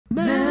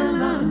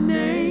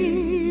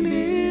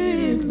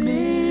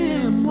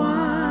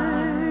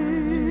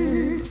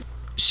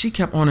she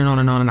kept on and on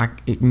and on, and I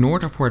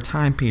ignored her for a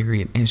time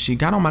period, and she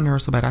got on my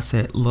nerves so bad. I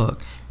said,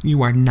 look,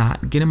 you are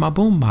not getting my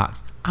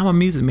boombox. I'm a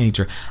music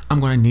major. I'm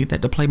going to need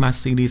that to play my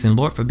CDs, and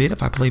Lord forbid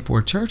if I play for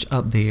a church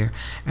up there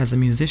as a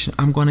musician,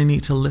 I'm going to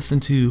need to listen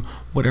to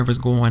whatever's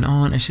going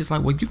on. And she's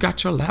like, well, you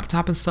got your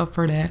laptop and stuff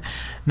for that.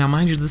 Now,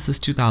 mind you, this is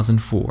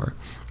 2004,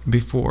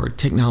 before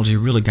technology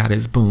really got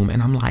its boom.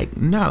 And I'm like,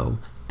 no,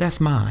 that's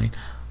mine.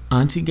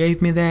 Auntie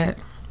gave me that.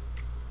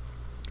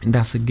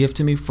 That's a gift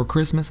to me for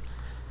Christmas.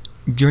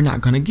 You're not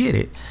going to get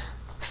it.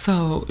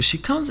 So she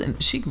comes in,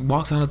 she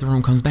walks out of the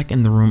room, comes back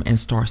in the room, and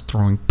starts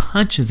throwing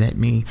punches at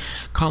me,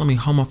 calling me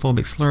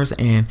homophobic slurs,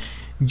 and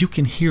you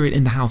can hear it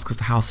in the house because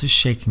the house is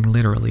shaking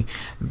literally.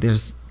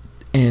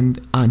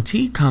 And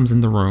Auntie comes in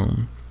the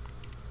room.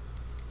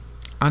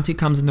 Auntie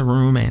comes in the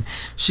room and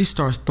she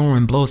starts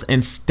throwing blows.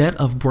 Instead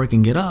of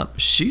breaking it up,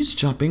 she's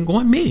jumping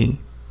on me.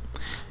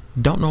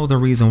 Don't know the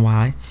reason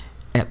why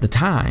at the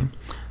time.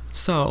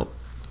 So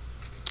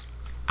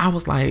I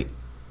was like,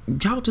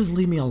 y'all just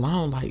leave me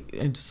alone, like,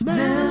 and just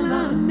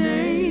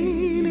Melanated.